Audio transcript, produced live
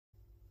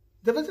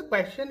There was a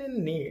question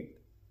in NEET,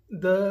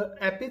 the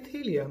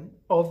epithelium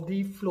of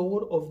the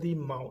floor of the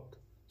mouth.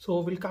 So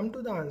we'll come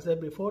to the answer.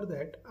 Before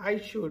that, I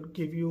should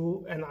give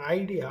you an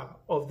idea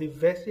of the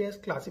various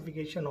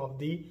classification of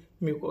the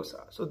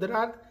mucosa. So there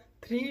are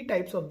three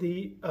types of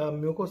the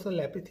mucosal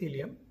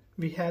epithelium.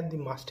 We have the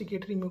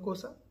masticatory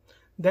mucosa,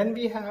 then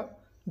we have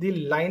the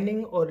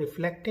lining or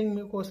reflecting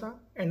mucosa,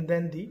 and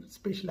then the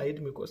specialized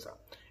mucosa.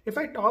 If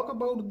I talk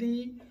about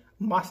the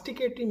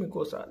masticatory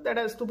mucosa, that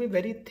has to be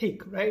very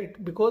thick,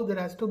 right? Because there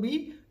has to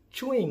be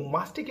chewing,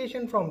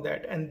 mastication from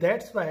that, and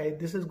that's why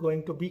this is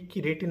going to be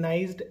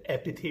keratinized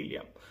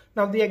epithelium.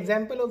 Now the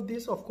example of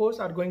this, of course,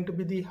 are going to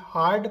be the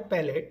hard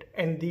palate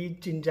and the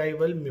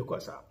gingival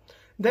mucosa.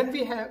 Then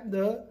we have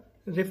the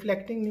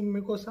reflecting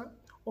mucosa,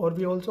 or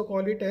we also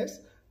call it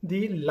as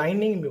the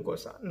lining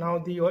mucosa. Now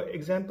the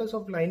examples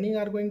of lining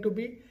are going to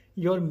be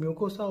your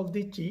mucosa of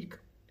the cheek,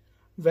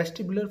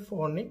 vestibular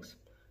fornix,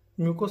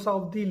 mucosa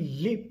of the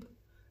lip,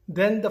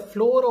 then the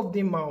floor of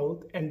the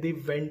mouth, and the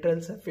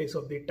ventral surface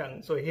of the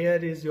tongue. So here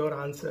is your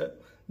answer.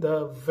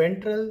 The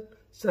ventral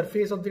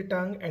surface of the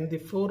tongue and the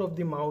floor of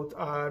the mouth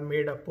are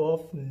made up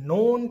of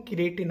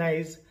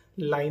non-keratinized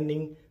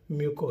lining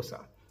mucosa.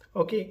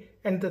 Okay,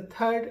 and the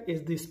third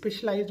is the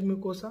specialized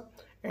mucosa,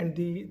 and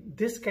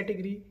this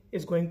category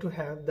is going to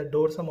have the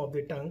dorsum of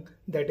the tongue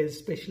that is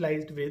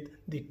specialized with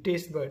the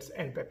taste buds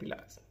and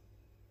papillas.